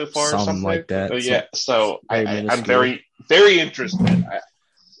 games so far, or something like that. So, yeah, so I'm very, very interested.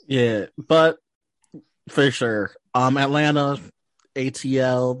 Yeah, but for sure, Atlanta,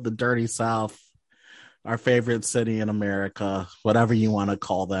 ATL, the Dirty South, our favorite city in America, whatever you want to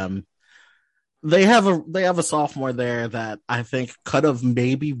call them. They have a sophomore there that I think could have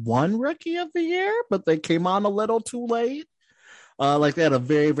maybe won Rookie of the Year, but they came on a little too late. Like, they had a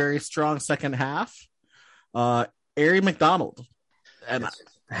very, very strong second half. Ari McDonald. And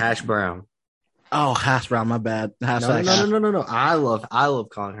Hash Brown. Oh, Hash Brown, my bad. No. I love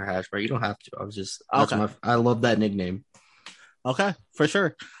calling her Hash Brown. You don't have to. I was just okay. I love that nickname. Okay, for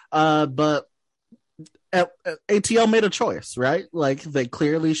sure. But ATL made a choice, right? Like, they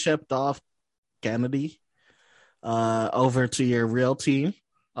clearly shipped off Kennedy over to your real team,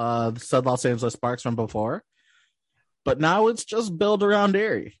 the Los Angeles Sparks from before. But now it's just build around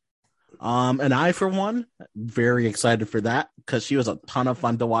Ari. And I, for one, very excited for that because she was a ton of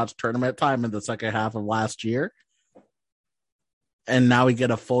fun to watch tournament time in the second half of last year. And now we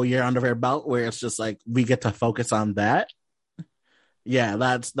get a full year under her belt where it's just like we get to focus on that. Yeah,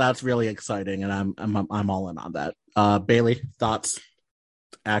 that's really exciting, and I'm all in on that. Bailey, thoughts,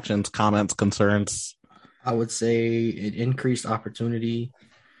 actions, comments, concerns? I would say an increased opportunity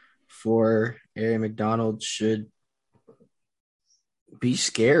for Ari McDonald should be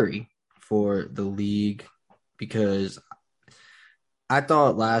scary for the league because I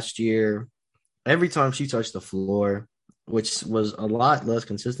thought last year, every time she touched the floor, which was a lot less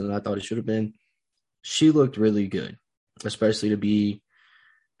consistent than I thought it should have been, she looked really good, especially to be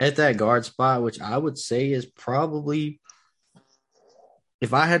at that guard spot, which I would say is probably,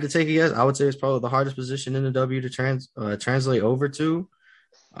 if I had to take a guess, I would say it's probably the hardest position in the W to translate over to.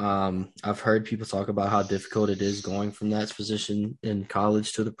 I've heard people talk about how difficult it is going from that position in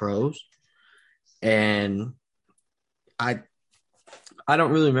college to the pros. And I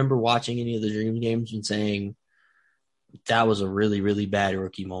don't really remember watching any of the Dream games and saying that was a really, really bad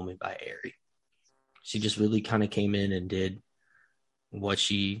rookie moment by Ari. She just really kind of came in and did what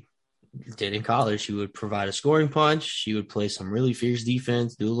she did in college. She would provide a scoring punch. She would play some really fierce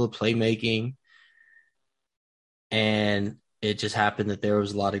defense, do a little playmaking. And it just happened that there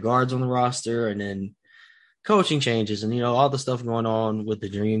was a lot of guards on the roster, and then coaching changes and, all the stuff going on with the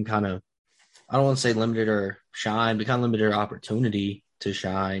Dream kind of, I don't want to say limited her shine, but kind of limited her opportunity to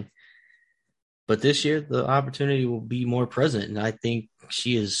shine. But this year, the opportunity will be more present, and I think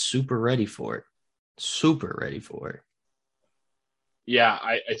she is super ready for it. Super ready for it. Yeah,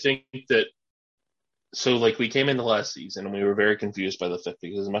 I think that – so, we came into last season, and we were very confused by the fit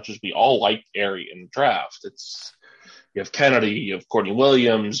because as much as we all liked Ari in the draft, you have Kennedy, you have Courtney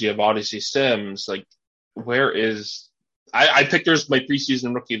Williams, you have Odyssey Sims. Where is – I picked her as my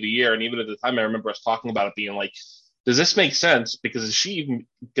preseason rookie of the year, and even at the time I remember us talking about it being like, does this make sense? Because is she even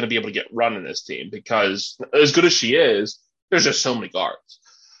going to be able to get run in this team? Because as good as she is, there's just so many guards.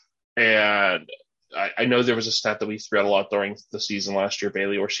 And I know there was a stat that we threw out a lot during the season last year,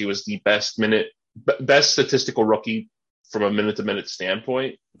 Bailey, where she was the best statistical rookie from a minute-to-minute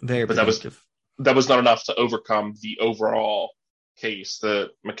standpoint. Very but productive. That was not enough to overcome the overall case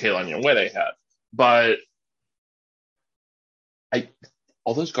that Michaela Onyenwere had. But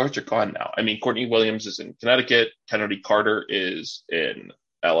all those guards are gone now. I mean, Courtney Williams is in Connecticut. Kennedy Carter is in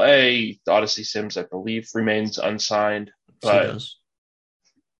LA. Odyssey Sims, I believe, remains unsigned. But she does.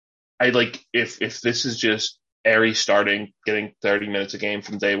 If this is just Ari starting, getting 30 minutes a game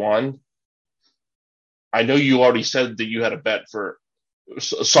from day one. I know you already said that you had a bet for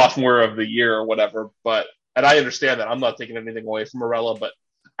sophomore of the year or whatever, and I understand that. I'm not taking anything away from Morella, but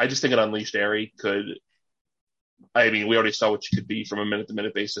I just think an unleashed Ari could. I mean, we already saw what she could be from a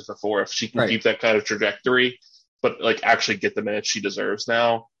minute-to-minute basis before. If she can keep that kind of trajectory, but actually get the minutes she deserves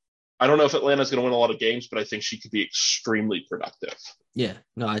now. I don't know if Atlanta's going to win a lot of games, but I think she could be extremely productive. Yeah,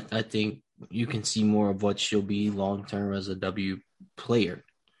 no, I think you can see more of what she'll be long-term as a W player.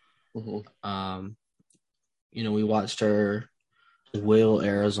 Mm-hmm. We watched her will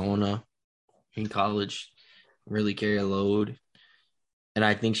Arizona in college really carry a load. And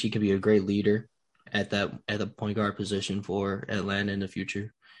I think she could be a great leader at the point guard position for Atlanta in the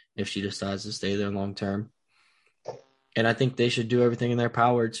future if she decides to stay there long term. And I think they should do everything in their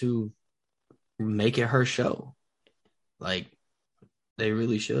power to make it her show. They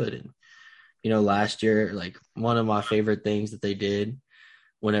really should. And, last year, one of my favorite things that they did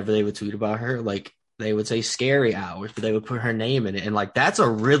whenever they would tweet about her, they would say scary hours, but they would put her name in it. And that's a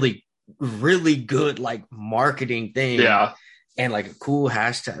really, really good marketing thing. Yeah. And a cool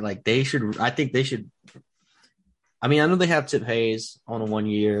hashtag. I think they should. I mean, I know they have Tip Hayes on a 1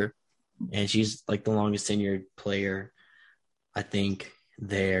 year, and she's the longest tenured player, I think,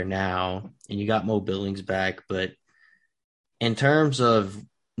 there now. And you got Mo Billings back. But in terms of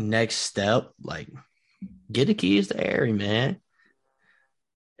next step, get the keys to Ari, man.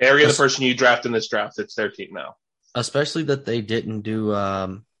 Ari, the person you draft in this draft, it's their team now. Especially that they didn't do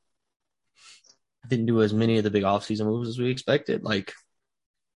as many of the big offseason moves as we expected.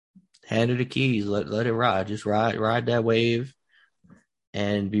 Hand her the keys, let it ride. Just ride that wave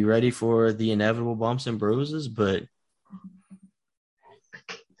and be ready for the inevitable bumps and bruises. But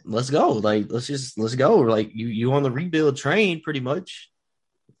let's go. Let's go. You on the rebuild train pretty much.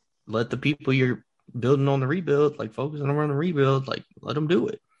 Let the people you're building on the rebuild, focus on the rebuild, let them do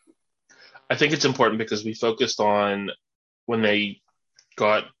it. I think it's important because we focused on when they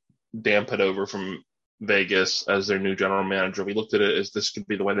got Dan put over from Vegas as their new general manager. We looked at it as this could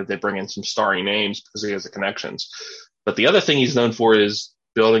be the way that they bring in some starring names because he has the connections. But the other thing he's known for is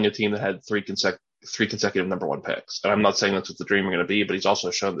building a team that had three consecutive number one picks. And I'm not saying that's what the Dream are going to be, but he's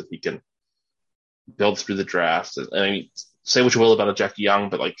also shown that he can build through the draft. And I mean, say what you will about a Jackie Young,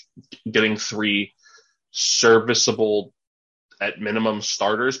 but like getting three serviceable at minimum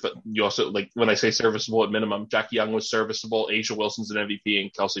starters, but you also, like, when I say serviceable at minimum, Jackie Young was serviceable, Asia Wilson's an MVP,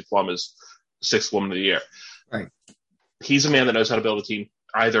 and Kelsey Plum is sixth woman of the year. Right. He's a man that knows how to build a team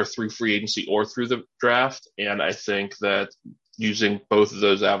either through free agency or through the draft, and I think that using both of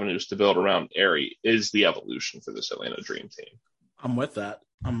those avenues to build around Arie is the evolution for this Atlanta Dream team. I'm with that.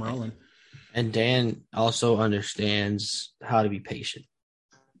 I'm rolling. And Dan also understands how to be patient.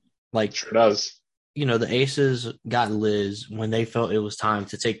 Like, Sure does. You know, the Aces got Liz when they felt it was time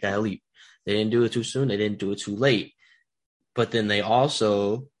to take that leap. They didn't do it too soon. They didn't do it too late. But then they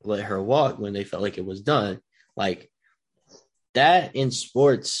also let her walk when they felt like it was done. Like, that in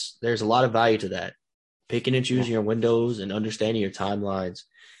sports, there's a lot of value to that. Picking and choosing your windows and understanding your timelines.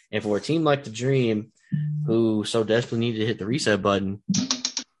 And for a team like the Dream, who so desperately needed to hit the reset button,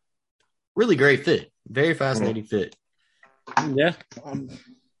 really great fit. Very fascinating fit. Yeah.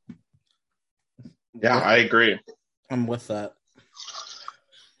 Yeah, I agree. I'm with that.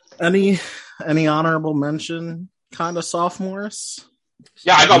 Any honorable mention kind of sophomores?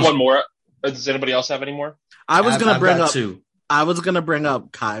 Yeah, I got one more. Does anybody else have any more? I was gonna bring up two. I was gonna bring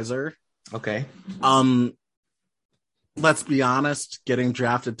up Kaiser. Okay. Let's be honest, getting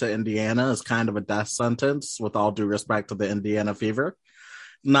drafted to Indiana is kind of a death sentence, with all due respect to the Indiana Fever.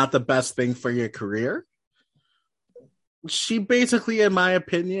 Not the best thing for your career. She basically, in my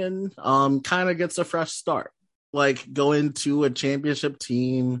opinion, kind of gets a fresh start. Like, going to a championship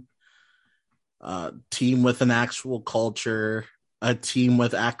team, team with an actual culture, a team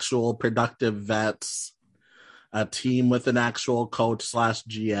with actual productive vets, a team with an actual coach /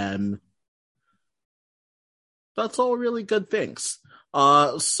 GM. That's all really good things.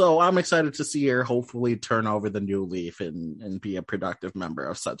 So I'm excited to see her hopefully turn over the new leaf and be a productive member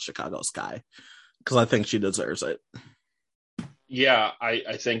of such Chicago Sky, because I think she deserves it. Yeah,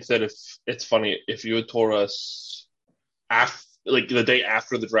 I think that if it's funny, if you had told us like the day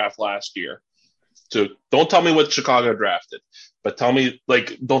after the draft last year, to don't tell me what Chicago drafted, but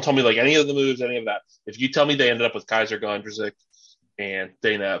don't tell me like any of the moves, any of that. If you tell me they ended up with Kaiser Gondrzick and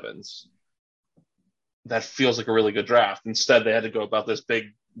Dana Evans, that feels like a really good draft. Instead, they had to go about this big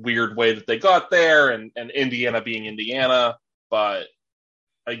weird way that they got there, and Indiana being Indiana. But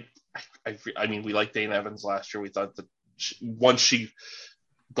I mean, we liked Dana Evans last year. We thought that once she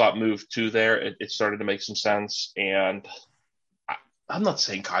got moved to there, it started to make some sense. And I'm not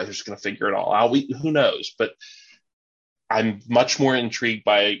saying Kaiser's going to figure it all out. Who knows? But I'm much more intrigued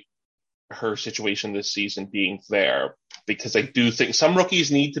by her situation this season being there, because I do think some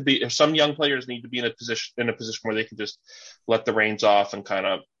rookies need to be, or some young players need to be in a position where they can just let the reins off and kind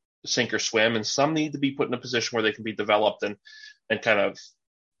of sink or swim, and some need to be put in a position where they can be developed and kind of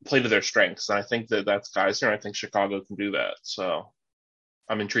play to their strengths. And I think that's Kaiser, and I think Chicago can do that. So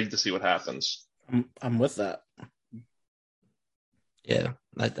I'm intrigued to see what happens. I'm with that. Yeah,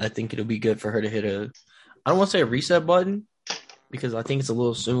 I think it'll be good for her to hit I don't want to say a reset button, because I think it's a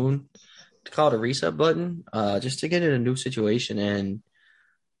little soon to call it a reset button, just to get in a new situation and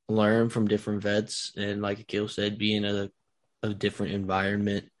learn from different vets. And like Akil said, be in a different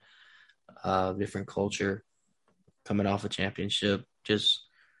environment, different culture, coming off a championship. Just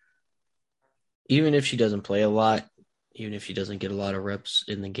even if she doesn't play a lot, even if she doesn't get a lot of reps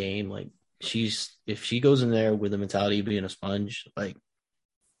in the game, like if she goes in there with the mentality of being a sponge, like,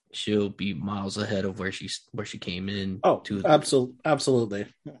 she'll be miles ahead of where she came in. Oh, absolutely.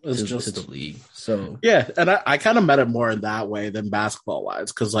 It's just to the league. So yeah, and I kind of met it more in that way than basketball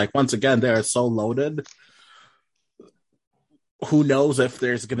wise, because like, once again, they're so loaded. Who knows if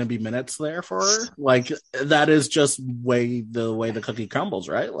there's going to be minutes there for her? Like, that is just the way the cookie crumbles,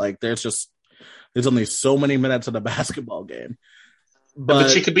 right? Like, there's only so many minutes in a basketball game. But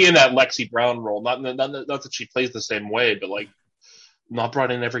she could be in that Lexi Brown role. Not that she plays the same way, but like, not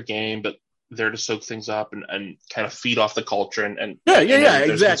brought in every game, but there to soak things up and kind of feed off the culture. And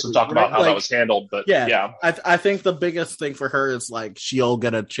exactly. Some talk about how that was handled, but yeah. I think the biggest thing for her is like, she'll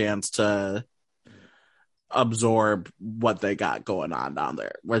get a chance to absorb what they got going on down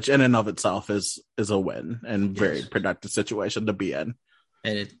there, which in and of itself is a win and very productive situation to be in.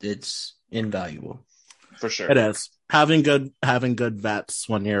 And it's invaluable. For sure. It is. Having good vets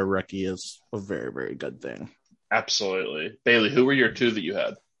when you're a rookie is a very, very good thing. Absolutely. Bailey, who were your two that you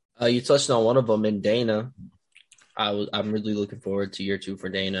had? You touched on one of them in Dana. I'm really looking forward to year two for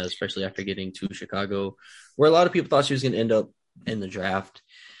Dana, especially after getting to Chicago, where a lot of people thought she was going to end up in the draft.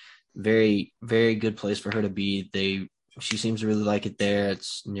 Very, very good place for her to be. They She seems to really like it there.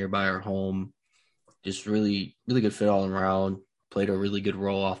 It's nearby her home. Just really, really good fit all around. Played a really good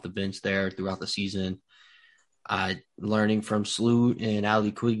role off the bench there throughout the season. Learning from Sloot and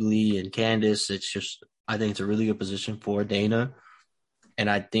Allie Quigley and Candace, I think it's a really good position for Dana. And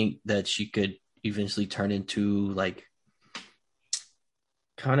I think that she could eventually turn into like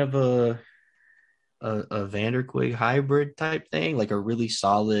kind of a Vanderquig hybrid type thing, like a really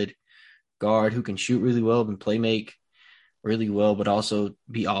solid guard who can shoot really well and play make really well, but also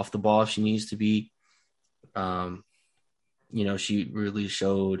be off the ball if she needs to be. She really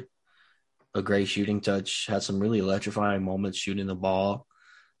showed a great shooting touch, had some really electrifying moments shooting the ball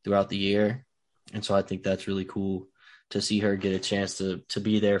throughout the year. And so I think that's really cool to see her get a chance to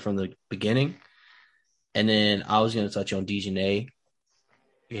be there from the beginning. And then I was going to touch on Dejanay.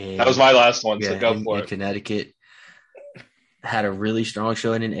 That was my last one, so go for it. Connecticut had a really strong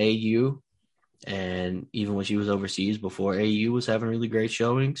showing in AU. And even when she was overseas before AU was having really great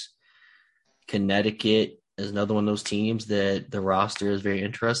showings. Connecticut is another one of those teams that the roster is very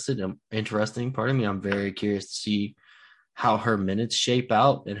interesting. Pardon me. I'm very curious to see how her minutes shape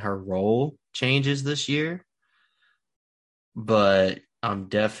out and her role changes this year. But I'm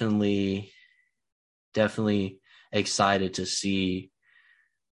definitely excited to see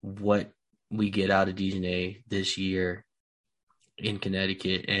what we get out of Dejanay this year in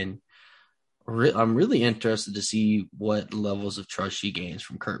Connecticut. And I'm really interested to see what levels of trust she gains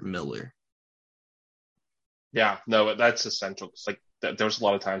from Kurt Miller. Yeah, no, that's essential. It's like there was a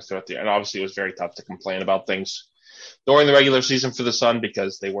lot of times throughout the year, and obviously it was very tough to complain about things during the regular season for the Sun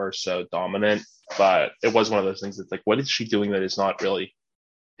because they were so dominant. But it was one of those things that's like, what is she doing that is not really?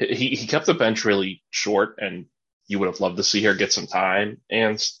 He kept the bench really short, and you would have loved to see her get some time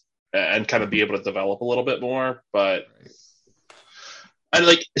and kind of be able to develop a little bit more. But and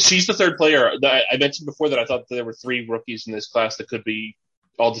like she's the third player that I mentioned before that I thought that there were 3 rookies in this class that could be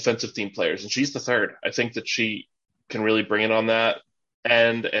all defensive team players, and she's the third. I think that she can really bring it on that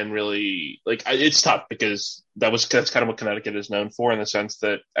and really it's tough because that's kind of what Connecticut is known for in the sense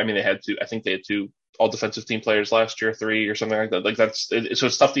that I think they had 2 all defensive team players last year, 3 or something like that. Like so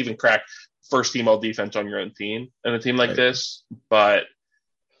it's tough to even crack first team all defense on your own team in a team like this, but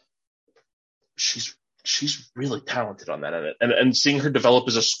she's really talented on that end, and seeing her develop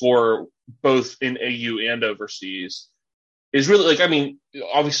as a scorer both in AU and overseas is really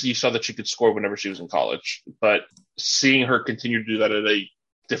obviously you saw that she could score whenever she was in college, but seeing her continue to do that at a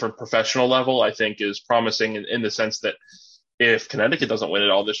different professional level, I think is promising in the sense that if Connecticut doesn't win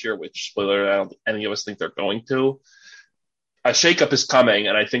it all this year, which spoiler, I don't think any of us think they're going to, a shakeup is coming.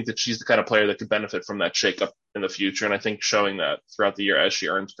 And I think that she's the kind of player that could benefit from that shakeup in the future. And I think showing that throughout the year as she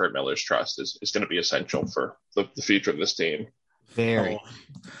earns Kurt Miller's trust is going to be essential for the future of this team. Very.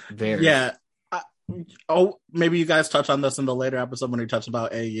 Yeah. Maybe you guys touch on this in the later episode when we touch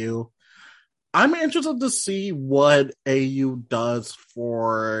about AU. I'm interested to see what AU does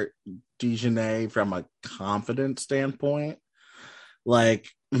for Dejanay from a confidence standpoint. Like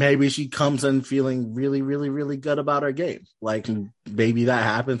maybe she comes in feeling really, really, really good about her game. Like maybe that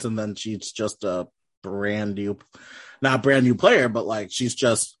happens and then she's just a not brand new player, but like she's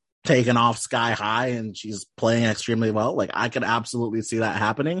just taken off sky high and she's playing extremely well. Like I could absolutely see that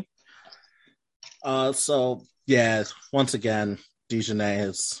happening. So yeah, once again, Dejanay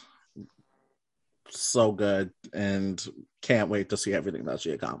is so good and can't wait to see everything that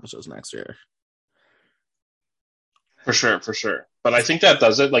she accomplishes next year. For sure. But I think that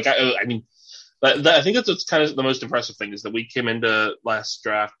does it. Like, I think that's what's kind of the most impressive thing is that we came into last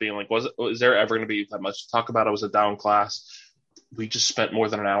draft being like, is there ever going to be that much to talk about? It was a down class. We just spent more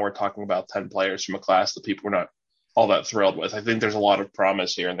than an hour talking about 10 players from a class that people were not all that thrilled with. I think there's a lot of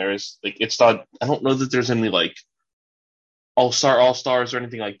promise here, and there is it's not. I don't know that there's any all-stars or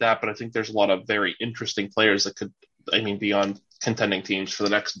anything like that, but I think there's a lot of very interesting players that could, be on contending teams for the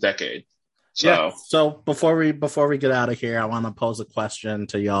next decade. So, yeah. So before we get out of here, I want to pose a question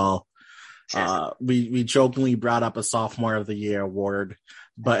to y'all. Sure. We jokingly brought up a Sophomore of the Year award,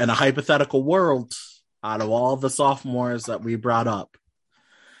 but in a hypothetical world, out of all the sophomores that we brought up,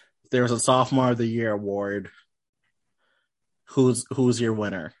 there's a Sophomore of the Year award. Who's your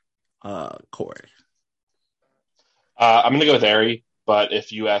winner, Corey? I'm going to go with Ari, but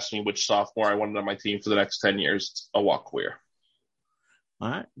if you ask me which sophomore I wanted on my team for the next 10 years, it's Awak Queer.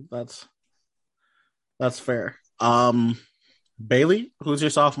 All right, that's fair. Bailey, who's your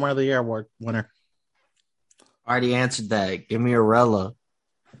Sophomore of the Year award winner? I already answered that. Give me Arella.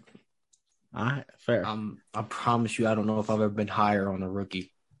 All right, fair. I promise you, I don't know if I've ever been higher on a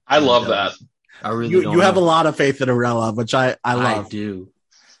rookie. I love that. I really you have a lot of faith in Arella, which I love. I do.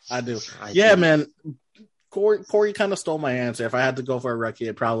 Yeah, man. Corey kind of stole my answer. If I had to go for a rookie,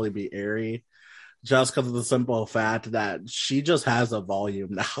 it'd probably be Ari, just because of the simple fact that she just has a volume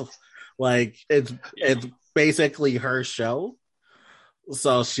now. Like it's basically her show.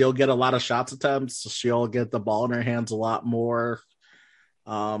 So she'll get a lot of shots attempts. She'll get the ball in her hands a lot more.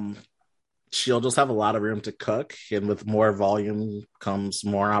 She'll just have a lot of room to cook, and with more volume comes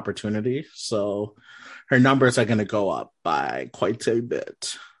more opportunity. So her numbers are going to go up by quite a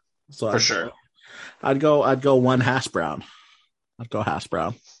bit. So For sure. I'd go one hash brown. I'd go hash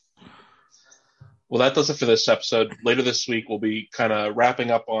brown. Well, that does it for this episode. Later this week, we'll be kind of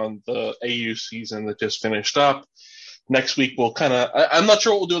wrapping up on the AU season that just finished up. Next week, we'll I'm not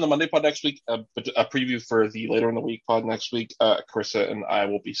sure what we'll do in the Monday pod next week, but a preview for the later in the week pod next week. Carissa and I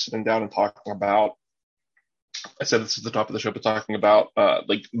will be sitting down and talking about, I said this at the top of the show, but talking about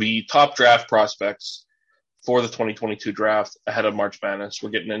like the top draft prospects for the 2022 draft ahead of March Madness.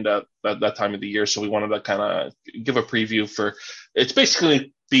 We're getting into that time of the year, so we wanted to kind of give a preview for, it's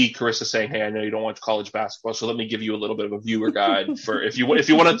basically be Carissa saying, hey, I know you don't watch college basketball, so let me give you a little bit of a viewer guide for if you want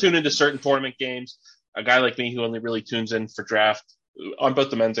to tune into certain tournament games. A guy like me who only really tunes in for draft on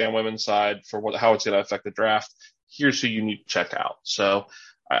both the men's and women's side for how it's going to affect the draft, here's who you need to check out. So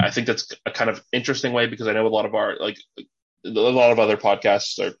I think that's a kind of interesting way, because I know a lot of other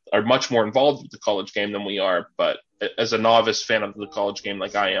podcasts are much more involved with the college game than we are. But as a novice fan of the college game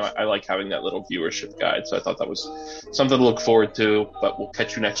like I am, I like having that little viewership guide. So I thought that was something to look forward to. But we'll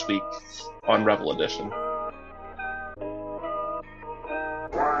catch you next week on Rebel Edition.